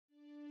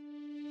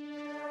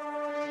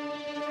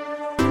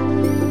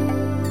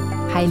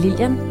Hej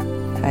Lilian.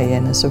 Hej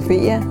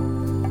Anna-Sofia.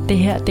 Det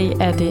her, det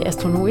er det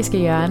astrologiske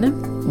hjørne.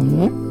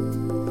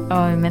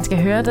 Og man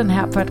skal høre den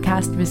her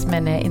podcast, hvis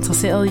man er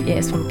interesseret i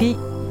astrologi,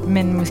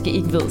 men måske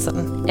ikke ved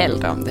sådan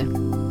alt om det.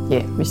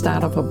 Ja, vi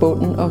starter fra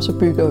bunden, og så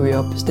bygger vi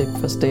op step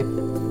for step.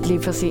 Lige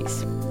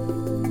præcis.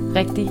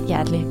 Rigtig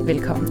hjertelig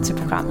velkommen til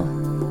programmet.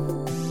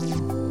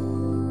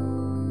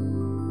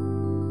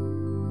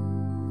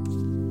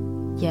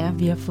 Ja,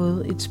 vi har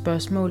fået et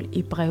spørgsmål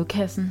i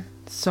brevkassen,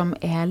 som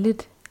er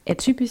lidt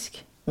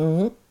atypisk.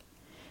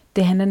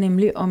 Det handler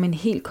nemlig om en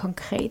helt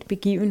konkret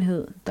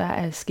begivenhed, der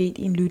er sket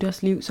i en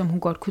lytters liv, som hun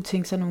godt kunne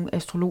tænke sig nogle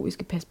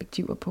astrologiske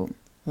perspektiver på.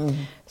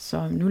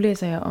 Så nu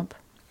læser jeg op.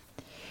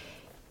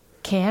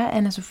 Kære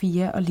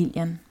Anna-Sofia og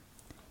Lilian,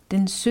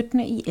 den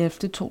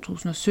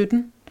 17.11.2017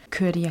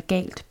 kørte jeg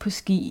galt på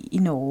ski i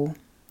Norge.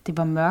 Det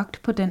var mørkt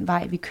på den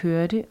vej, vi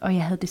kørte, og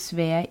jeg havde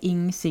desværre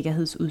ingen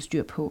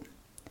sikkerhedsudstyr på.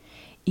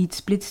 I et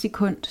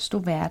splitsekund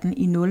stod verden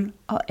i nul,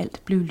 og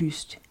alt blev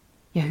lyst.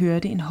 Jeg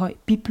hørte en høj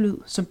biplyd,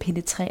 som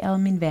penetrerede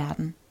min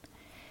verden.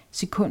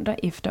 Sekunder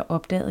efter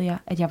opdagede jeg,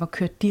 at jeg var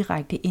kørt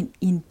direkte ind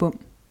i en bom.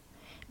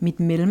 Mit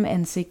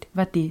mellemansigt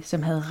var det,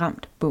 som havde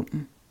ramt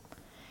bommen.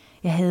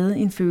 Jeg havde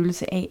en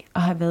følelse af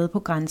at have været på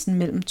grænsen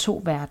mellem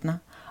to verdener,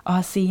 og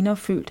har senere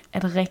følt,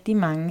 at rigtig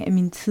mange af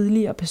mine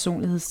tidligere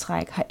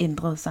personlighedstræk har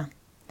ændret sig.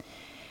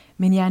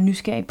 Men jeg er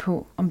nysgerrig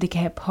på, om det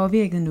kan have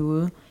påvirket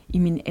noget i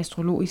mine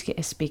astrologiske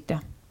aspekter.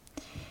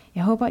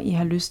 Jeg håber, I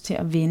har lyst til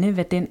at vende,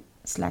 hvad den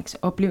slags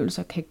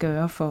oplevelser kan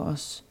gøre for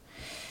os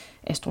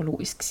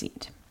astrologisk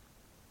set.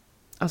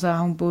 Og så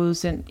har hun både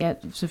sendt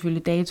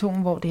selvfølgelig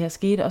datoen, hvor det her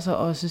skete, og så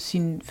også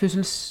sin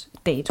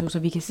fødselsdato, så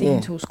vi kan se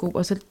hendes horoskop.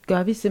 Og så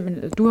gør vi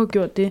simpelthen, du har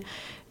gjort det,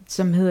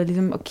 som hedder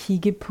ligesom at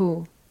kigge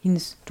på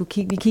hendes,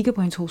 vi kigger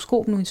på hendes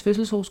horoskop nu, hendes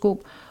fødselshoroskop,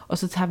 og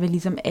så tager vi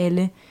ligesom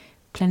alle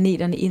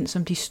planeterne ind,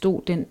 som de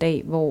stod den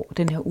dag, hvor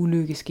den her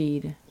ulykke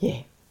skete. Ja,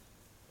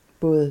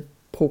 både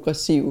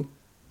progressiv,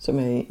 som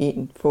er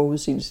en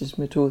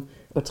forudsigelsesmetode,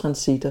 og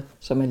transitter,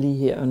 som er lige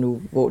her og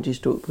nu, hvor de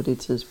stod på det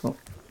tidspunkt.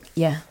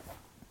 Ja.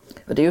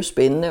 Og det er jo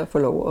spændende at få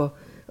lov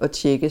at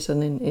tjekke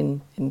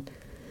sådan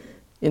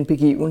en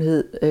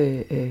begivenhed.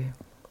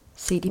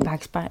 Set i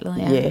bagspejlet,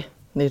 ja. Ja,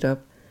 netop.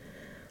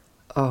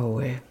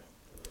 Og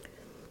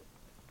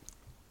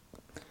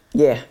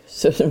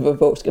så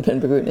hvor skal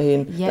man begynde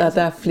hen? Ja,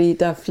 der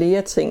er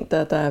flere ting,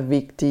 der er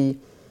vigtige.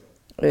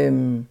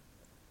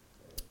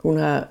 Hun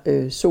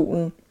har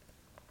solen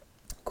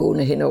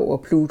gående hen over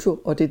Pluto,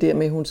 og det er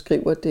dermed, hun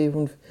skriver det,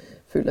 hun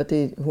føler,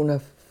 det, hun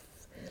har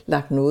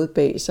lagt noget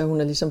bag sig,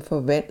 hun er ligesom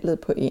forvandlet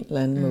på en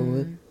eller anden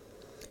måde.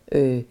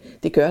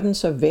 Det gør den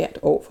så hvert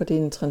år, for det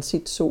er en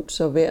transitsol,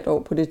 så hvert år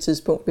på det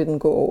tidspunkt vil den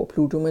gå over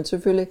Pluto, men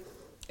selvfølgelig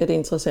er det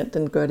interessant, at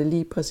den gør det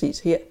lige præcis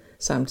her,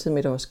 samtidig med,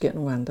 at der også sker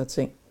nogle andre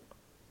ting.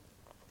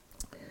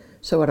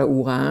 Så var der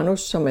Uranus,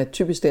 som er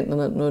typisk den,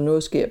 når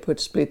noget sker på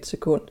et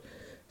splitsekund,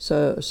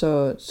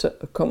 så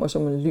kommer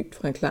som en lyn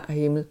fra en klar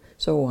himmel,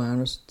 så er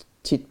Uranus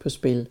tit på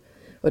spil.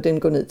 Og den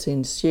går ned til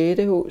en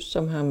 6. hus,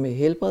 som har med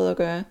helbred at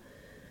gøre.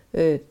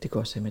 Det kan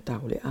også have med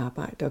daglig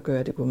arbejde at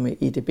gøre, det kan med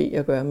EDB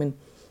at gøre, men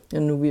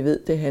nu vi ved,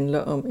 det handler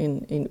om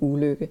en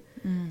ulykke,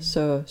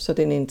 så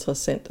den er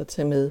interessant at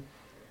tage med.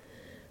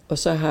 Og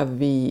så har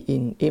vi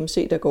en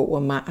MC, der går over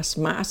Mars.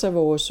 Mars er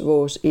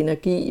vores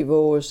energi,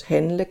 vores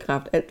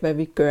handlekraft, alt hvad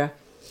vi gør.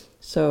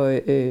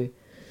 Så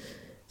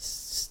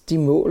de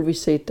mål, vi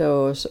sætter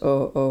os,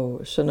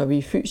 og så når vi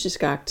er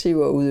fysisk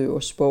aktive og udøver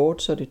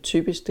sport, så er det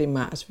typisk det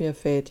Mars, vi har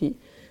fat i.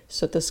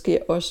 Så der sker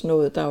også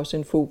noget, der er også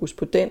en fokus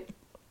på den.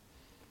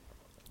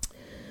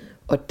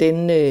 Og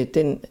den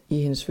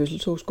i hendes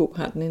fødselshoroskop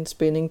har den en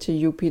spænding til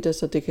Jupiter,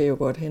 så det kan jo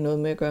godt have noget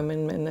med at gøre,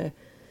 men man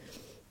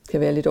kan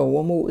være lidt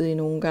overmodig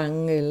nogle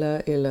gange,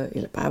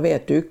 eller bare være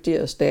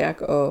dygtig og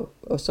stærk,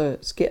 og så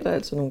sker der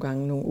altså nogle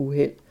gange nogle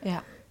uheld. Ja.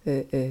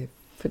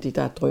 Fordi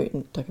der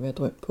kan være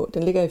drøn på.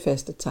 Den ligger i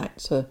faste tegn,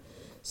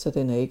 så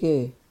den er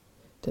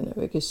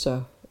jo ikke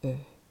så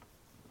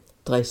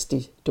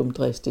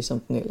dumdristig, som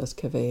den ellers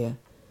kan være.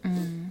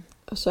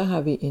 Og så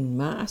har vi en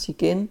Mars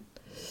igen.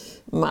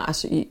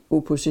 Mars i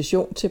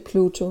opposition til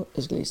Pluto.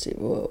 Jeg skal lige se,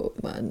 hvor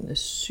meget den er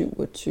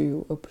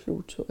 27, og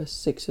Pluto er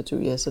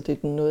 26. Ja, så det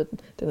er noget,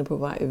 den er på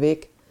vej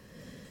væk.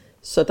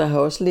 Så der har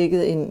også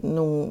ligget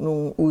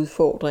nogle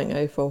udfordringer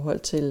i forhold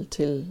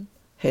til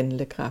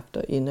handlekraft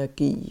og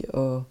energi.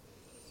 Og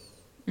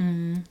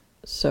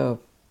så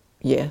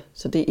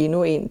det er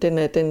endnu en.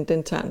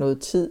 Den tager noget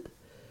tid,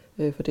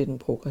 for det er den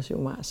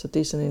progressive Mars. Så det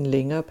er sådan en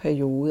længere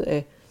periode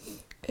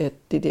af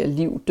det der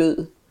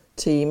liv-død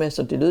tema,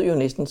 så det lød jo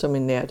næsten som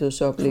en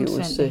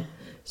nærdødsoplevelse.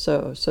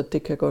 Så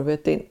det kan godt være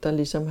den, der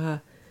ligesom har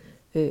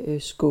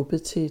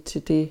skubbet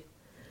til det.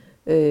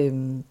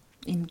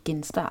 En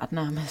genstart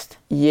nærmest.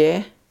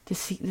 Ja. Det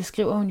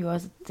skriver hun jo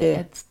også,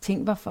 at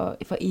ting var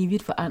for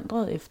evigt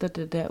forandret efter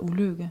det der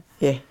ulykke.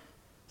 Ja,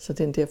 så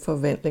den der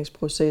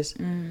forvandlingsproces.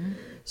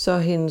 Så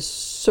hendes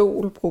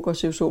sol,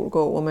 progressiv sol,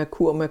 går over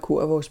Merkur.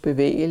 Merkur er vores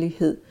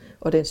bevægelighed,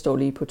 og den står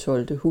lige på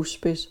 12.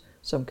 husspids,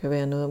 som kan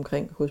være noget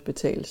omkring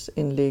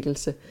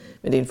hospitalsindlæggelse.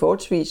 Men det er en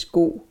forholdsvis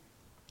god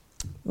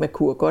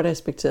Merkur, godt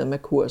aspekteret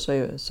Merkur,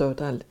 så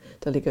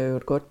der ligger jo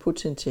et godt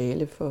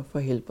potentiale for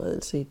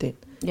helbredelse i den.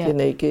 Ja.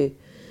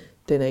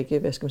 Den er ikke,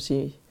 hvad skal man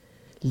sige,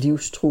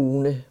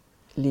 livstruende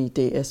lige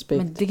det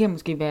aspekt. Men det kan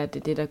måske være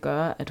det, der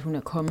gør, at hun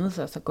er kommet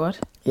sig så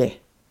godt. Ja.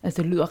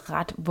 Altså det lyder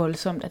ret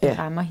voldsomt, at det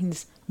rammer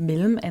hendes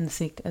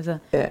mellemansigt. Altså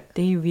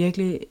det er jo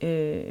virkelig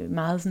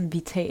meget sådan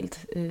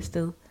vitalt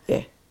sted.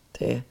 Ja,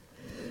 det er.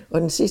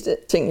 Og den sidste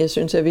ting, jeg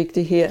synes er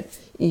vigtig her,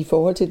 i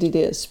forhold til det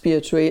der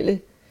spirituelle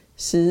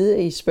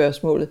side i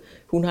spørgsmålet,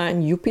 hun har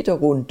en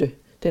Jupiter-runde.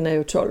 Den er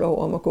jo 12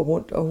 år om at gå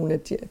rundt, og hun er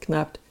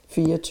knapt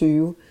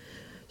 24.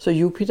 Så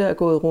Jupiter er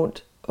gået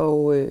rundt,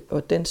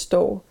 og den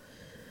står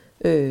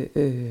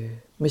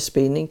med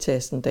spænding til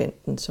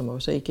ascendanten, som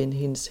også er igen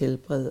hendes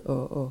helbred.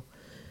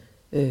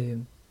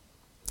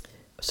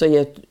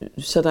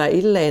 Så der er et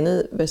eller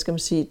andet, hvad skal man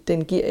sige,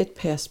 den giver et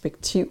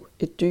perspektiv,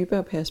 et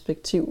dybere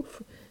perspektiv,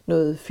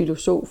 noget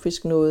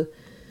filosofisk,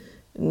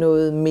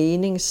 noget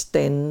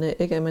meningsdannende,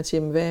 ikke? At man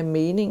siger, hvad er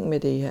meningen med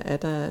det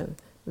her?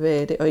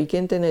 Hvad er det? Og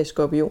igen, den er i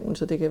Skorpionen,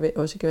 så det kan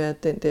også være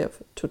den der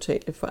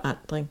totale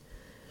forandring.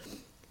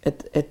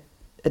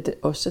 At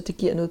også det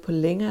giver noget på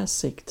længere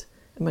sigt.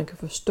 At man kan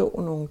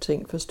forstå nogle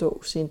ting,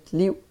 forstå sit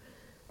liv,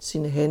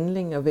 sine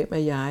handlinger, hvem er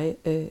jeg?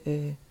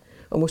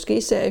 Og måske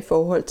især i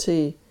forhold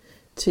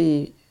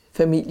til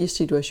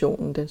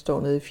familiesituationen, den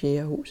står nede i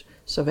 4. hus.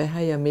 Så hvad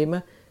har jeg med mig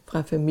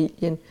fra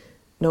familien?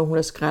 Når hun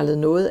har skrællet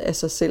noget af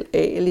sig selv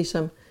af,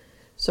 ligesom,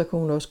 så kan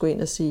hun også gå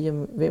ind og sige,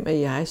 jamen, hvem er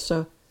jeg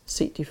så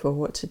set i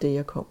forhold til det,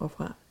 jeg kommer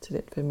fra, til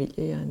den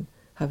familie, jeg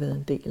har været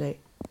en del af.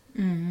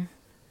 Mm.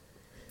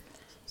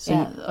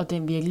 Ja, og det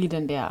er virkelig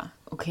den der,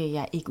 okay,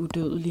 jeg er ikke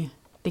udødelig.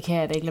 Det kan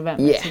jeg da ikke lade være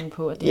med at tænke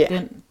på, at det er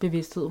den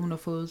bevidsthed, hun har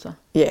fået sig.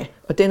 Ja,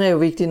 og den er jo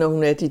vigtig, når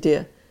hun er de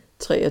der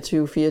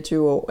 23-24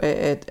 år,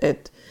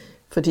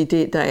 fordi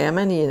der er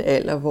man i en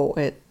alder, hvor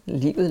at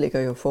livet ligger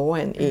jo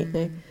foran en,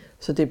 ikke?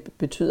 Så det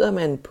betyder, at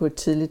man på et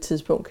tidligt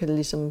tidspunkt kan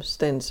ligesom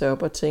stande sig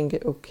op og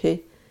tænke, okay,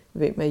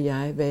 hvem er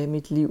jeg, hvad er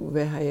mit liv,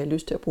 hvad har jeg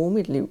lyst til at bruge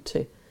mit liv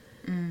til,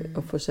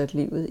 og få sat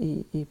livet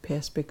i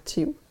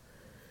perspektiv.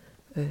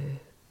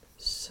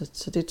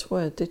 Så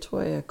det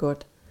tror jeg er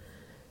godt.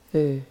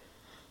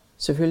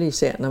 Selvfølgelig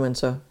især, når man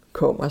så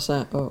kommer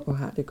sig og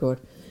har det godt.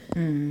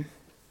 Mm.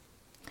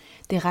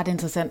 Det er ret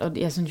interessant, og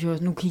jeg synes jo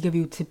også, nu kigger vi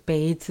jo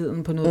tilbage i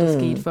tiden på noget, der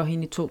skete for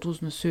hende i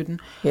 2017.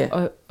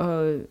 Yeah.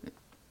 Og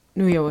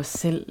nu er jeg jo også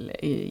selv,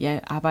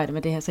 jeg arbejder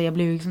med det her, så jeg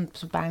blev jo ikke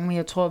så bange, men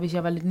jeg tror, hvis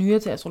jeg var lidt nyere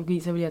til astrologi,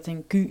 så ville jeg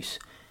tænke, gys,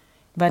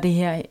 var det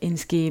her en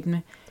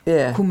skæbne?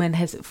 Yeah. Kunne man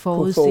have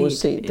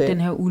forudset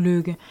den her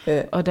ulykke?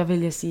 Yeah. Og der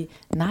vil jeg sige,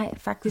 nej,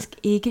 faktisk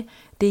ikke.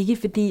 Det er ikke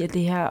fordi, at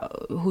det her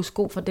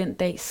horoskop for den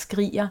dag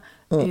skriger,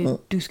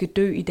 du skal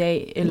dø i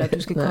dag, eller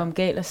du skal komme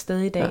galt afsted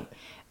i dag. Ja.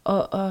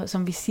 Og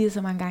som vi siger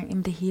så mange gange,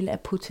 jamen det hele er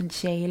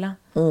potentialer.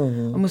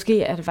 Og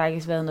måske har det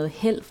faktisk været noget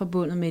held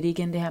forbundet med det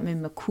igen, det her med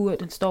Merkur,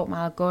 den står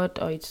meget godt,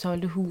 og i et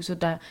 12. hus,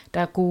 og der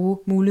er gode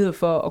muligheder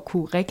for at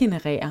kunne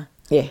regenerere.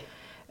 Ja.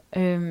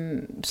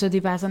 Så det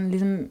er bare sådan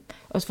ligesom,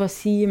 også for at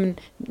sige, jamen,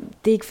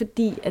 det er ikke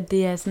fordi, at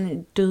det er sådan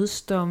en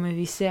dødsdomme,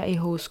 vi ser i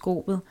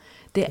horoskopet.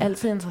 Det er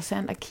altid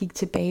interessant at kigge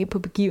tilbage på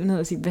begivenheder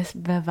og sige,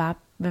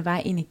 hvad var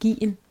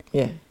energien?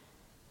 Ja.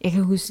 Jeg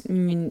kan huske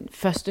min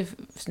første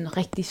sådan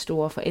rigtig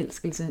store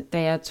forelskelse,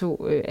 da jeg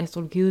tog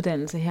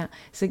astrologiuddannelse her,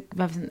 så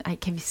var vi sådan,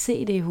 kan vi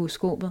se det i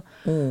horoskopet?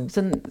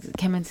 Sådan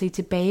kan man se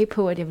tilbage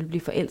på, at jeg ville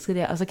blive forelsket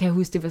der, og så kan jeg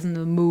huske, det var sådan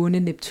noget måne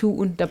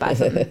Neptun, der bare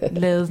sådan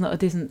lavede sådan noget,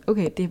 og det er sådan,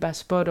 okay, det er bare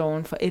spot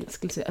on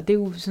forelskelse, og det er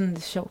jo sådan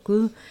det sjovt,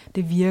 gud,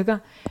 det virker,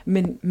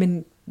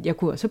 men jeg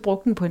kunne også have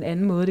brugt den på en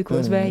anden måde. Det kunne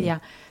også være, at jeg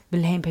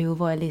ville have en periode,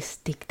 hvor jeg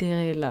læste digte,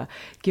 eller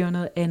gjorde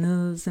noget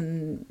andet,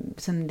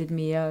 sådan lidt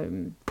mere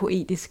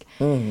poetisk.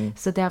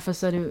 Så derfor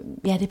så er det,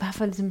 det er bare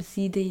for ligesom at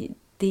sige,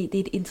 det er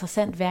et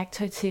interessant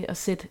værktøj til at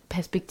sætte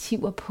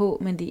perspektiver på,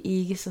 men det er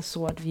ikke så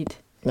sort-hvidt.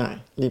 Nej,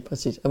 lige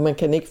præcis. Og man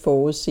kan ikke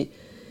forudsige.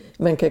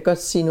 Man kan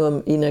godt sige noget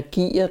om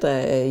energier, der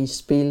er i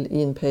spil i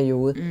en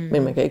periode,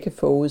 men man kan ikke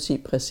forudsige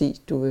præcis,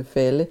 du vil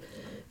falde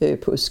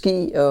på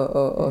ski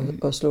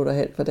og slå dig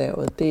halvt for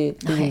derud. Det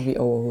vil vi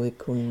overhovedet ikke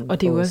kunne.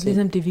 Og det er jo også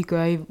ligesom det, vi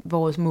gør i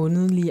vores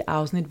månedlige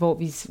afsnit,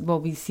 hvor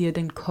vi siger, at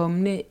den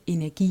kommende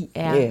energi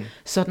er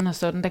sådan og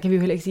sådan. Der kan vi jo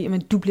heller ikke sige,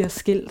 at du bliver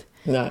skilt.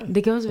 Nej.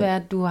 Det kan også være,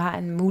 at du har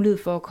en mulighed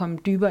for at komme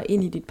dybere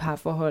ind i dit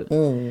parforhold.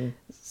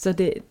 Så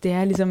det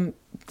er ligesom,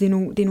 det er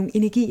nogle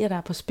energier, der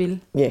er på spil.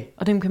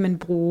 Og dem kan man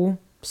bruge,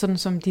 sådan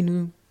som de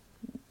nu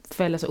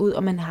falder sig ud,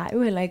 og man har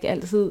jo heller ikke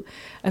altid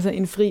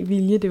en fri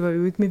vilje. Det var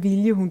jo ikke med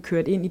vilje, hun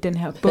kørte ind i den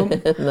her bum.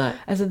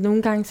 Altså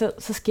nogle gange,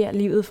 så sker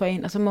livet for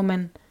en, og så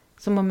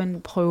må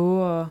man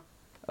prøve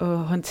at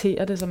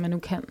håndtere det, som man nu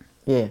kan.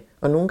 Ja,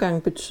 og nogle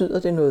gange betyder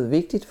det noget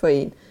vigtigt for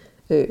en,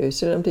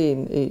 selvom det er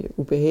en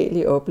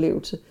ubehagelig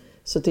oplevelse.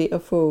 Så det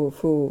at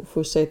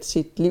få sat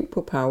sit liv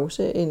på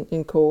pause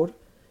en kort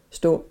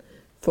stund,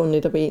 får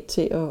netop en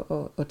til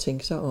at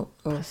tænke sig om,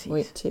 og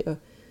en til at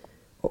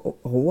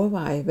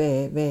overveje,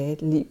 hvad er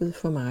livet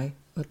for mig,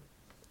 og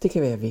det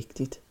kan være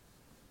vigtigt.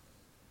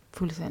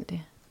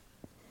 Fuldstændig.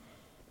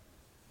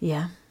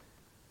 Ja.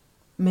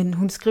 Men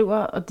hun skriver,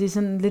 og det er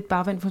sådan lidt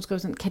bagvendt, hun skriver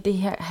sådan, kan det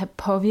her have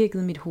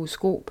påvirket mit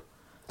horoskop?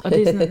 Og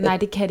det er sådan, nej,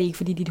 det kan det ikke,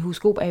 fordi dit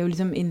horoskop er jo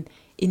ligesom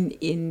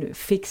en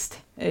fixed,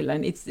 eller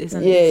en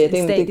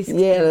statisk.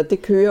 Ja,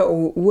 det kører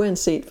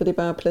uanset, for det er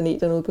bare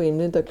planeterne ude på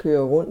himlen, der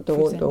kører rundt og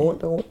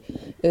rundt.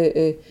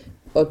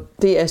 Og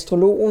det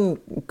astrologen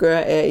gør,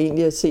 er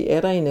egentlig at se,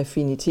 er der en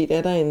affinitet,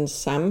 er der en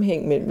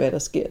sammenhæng mellem, hvad der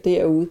sker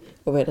derude,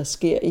 og hvad der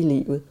sker i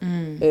livet.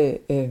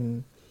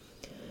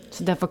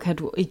 Så derfor kan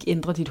du ikke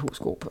ændre dit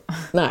horoskop?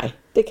 Nej,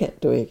 det kan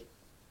du ikke.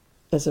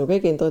 Altså, du kan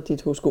ikke ændre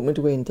dit horoskop, men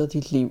du kan ændre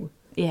dit liv.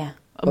 Ja,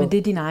 men det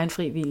er din egen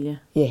fri vilje.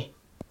 Ja,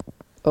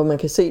 og man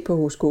kan se på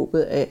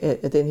horoskopet,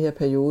 at den her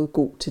periode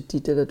god til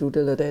dit eller dut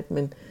eller dat,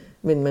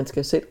 men man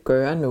skal selv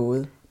gøre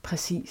noget.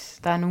 Præcis.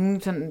 Der er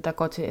nogen, sådan, der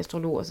går til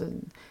astrologer, så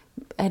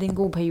er det en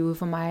god periode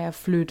for mig at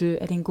flytte?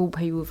 Er det en god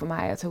periode for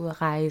mig at tage ud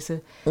og rejse?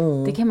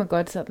 Det kan man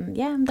godt sådan,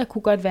 ja, der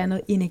kunne godt være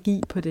noget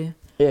energi på det.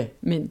 Ja.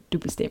 Men du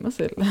bestemmer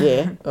selv.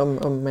 Ja,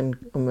 om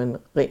man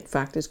rent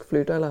faktisk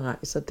flytter eller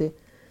rejser, det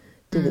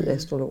ved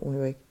astrologen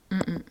jo ikke.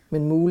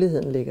 Men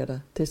muligheden ligger der.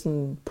 Det er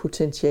sådan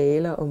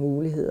potentialer og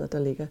muligheder,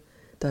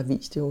 der er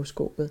vist i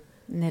horoskopet.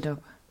 Netop.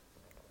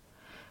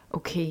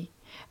 Okay.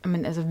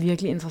 Men altså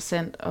virkelig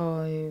interessant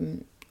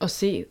at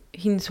se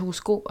hendes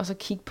horoskop, og så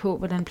kigge på,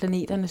 hvordan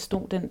planeterne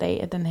stod den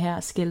dag, at den her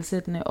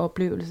skelsættende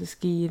oplevelse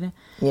skete.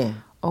 Ja.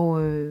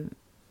 Og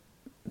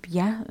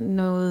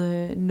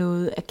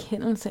noget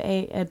erkendelse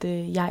af, at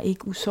jeg er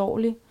ikke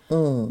usårlig,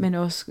 men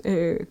også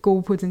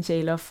gode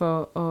potentialer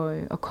for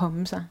at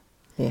komme sig.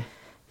 Ja.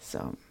 Så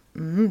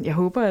jeg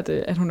håber,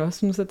 at hun også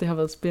synes, at det har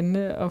været spændende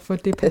at få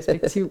det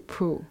perspektiv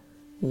på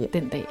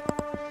den dag.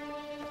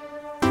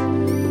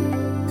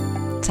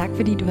 Tak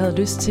fordi du havde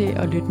lyst til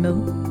at lytte med.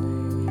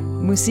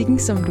 Musikken,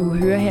 som du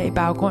hører her i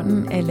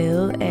baggrunden, er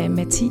lavet af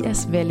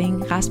Mathias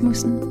Walling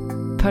Rasmussen.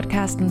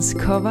 Podcastens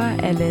cover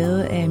er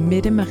lavet af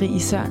Mette Marie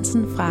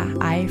Sørensen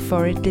fra I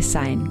For It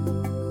Design.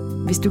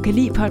 Hvis du kan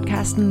lide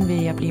podcasten,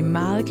 vil jeg blive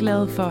meget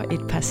glad for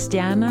et par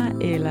stjerner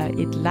eller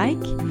et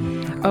like.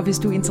 Og hvis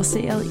du er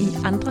interesseret i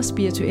andre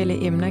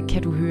spirituelle emner,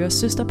 kan du høre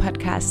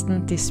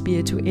søsterpodcasten Det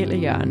Spirituelle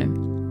Hjørne.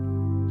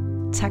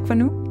 Tak for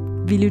nu.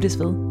 Vi lyttes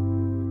ved.